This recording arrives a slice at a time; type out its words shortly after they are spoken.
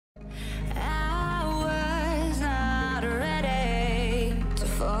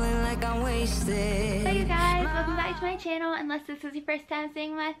wasted. Hey you guys, welcome back to my channel. Unless this is your first time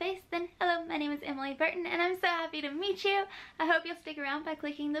seeing my face, then hello, my name is Emily Burton and I'm so happy to meet you. I hope you'll stick around by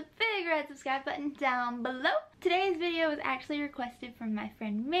clicking the big red subscribe button down below. Today's video was actually requested from my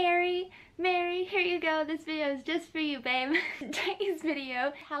friend Mary. Mary, here you go. This video is just for you, babe. Today's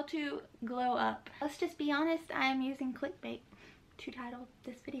video, how to glow up. Let's just be honest, I am using clickbait to title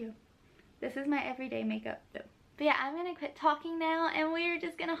this video. This is my everyday makeup though. But yeah, I'm gonna quit talking now and we're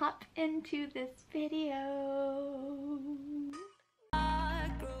just gonna hop into this video.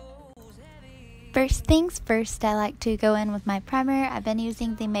 First things first, I like to go in with my primer. I've been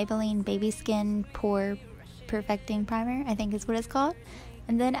using the Maybelline Baby Skin Pore Perfecting Primer, I think is what it's called.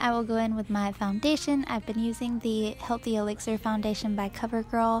 And then I will go in with my foundation. I've been using the Healthy Elixir Foundation by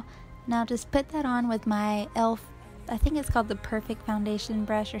CoverGirl. And I'll just put that on with my e.l.f. I think it's called the Perfect Foundation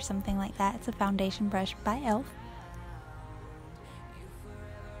Brush or something like that. It's a foundation brush by e.l.f.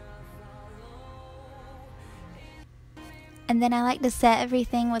 And then I like to set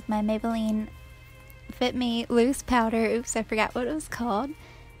everything with my Maybelline Fit Me Loose Powder. Oops, I forgot what it was called.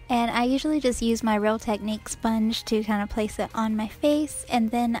 And I usually just use my Real Technique sponge to kind of place it on my face.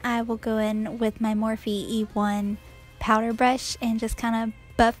 And then I will go in with my Morphe E1 powder brush and just kind of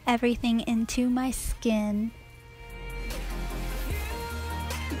buff everything into my skin.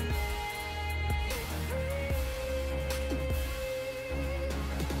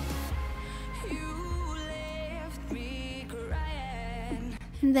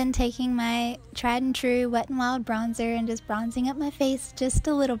 And then taking my tried and true Wet n Wild bronzer and just bronzing up my face just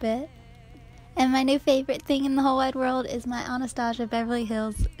a little bit. And my new favorite thing in the whole wide world is my Anastasia Beverly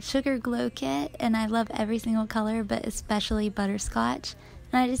Hills Sugar Glow Kit. And I love every single color, but especially butterscotch.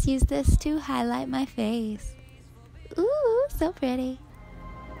 And I just use this to highlight my face. Ooh, so pretty.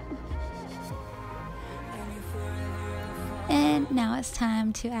 And now it's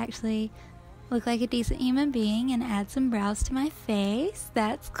time to actually look like a decent human being and add some brows to my face.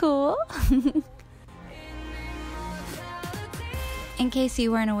 That's cool. In case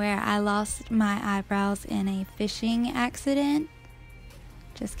you weren't aware, I lost my eyebrows in a fishing accident.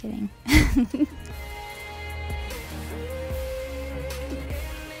 Just kidding.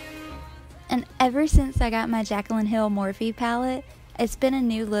 And ever since I got my Jaclyn Hill Morphe palette, it's been a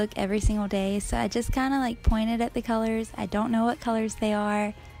new look every single day. So I just kind of like pointed at the colors. I don't know what colors they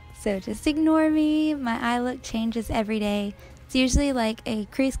are, so just ignore me. My eye look changes every day. It's usually like a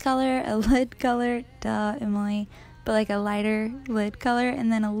crease color, a lid color, duh, Emily, but like a lighter lid color,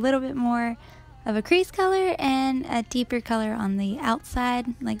 and then a little bit more of a crease color and a deeper color on the outside,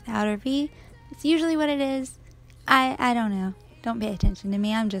 like the outer V. It's usually what it is. I don't know. Don't pay attention to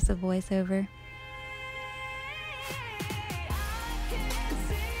me. I'm just a voiceover.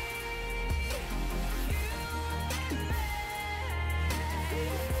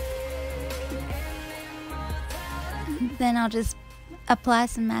 Then I'll just apply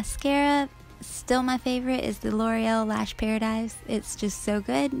some mascara. Still my favorite is the L'Oreal Lash Paradise. It's just so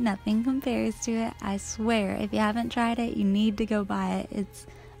good. Nothing compares to it. I swear, if you haven't tried it, you need to go buy it. It's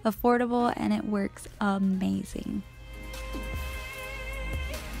affordable and it works amazing.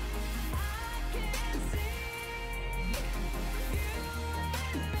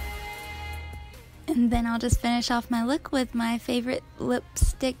 And then I'll just finish off my look with my favorite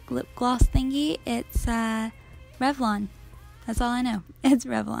lipstick lip gloss thingy. It's Revlon. That's all I know. It's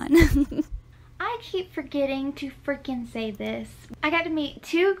Revlon. I keep forgetting to freaking say this. I got to meet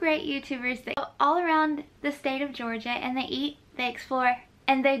two great YouTubers that go all around the state of Georgia, and they eat, they explore,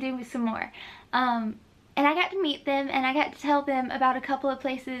 and they do some more. And I got to meet them, and I got to tell them about a couple of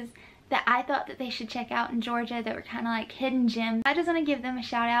places that I thought that they should check out in Georgia that were kind of like hidden gems. I just want to give them a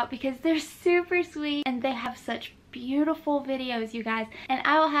shout out because they're super sweet and they have such beautiful videos, you guys. And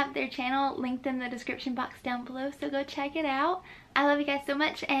I will have their channel linked in the description box down below, so go check it out. I love you guys so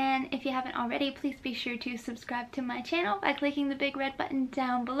much, and if you haven't already, please be sure to subscribe to my channel by clicking the big red button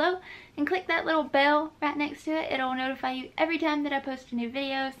down below and click that little bell right next to it. It'll notify you every time that I post a new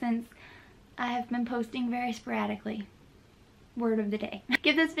video, since I have been posting very sporadically. Word of the day.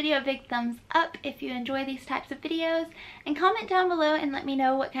 Give this video a big thumbs up if you enjoy these types of videos, and comment down below and let me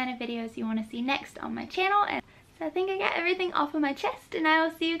know what kind of videos you want to see next on my channel. And so I think I got everything off of my chest, and I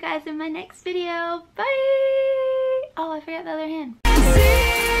will see you guys in my next video. Bye! Oh, I forgot the other hand.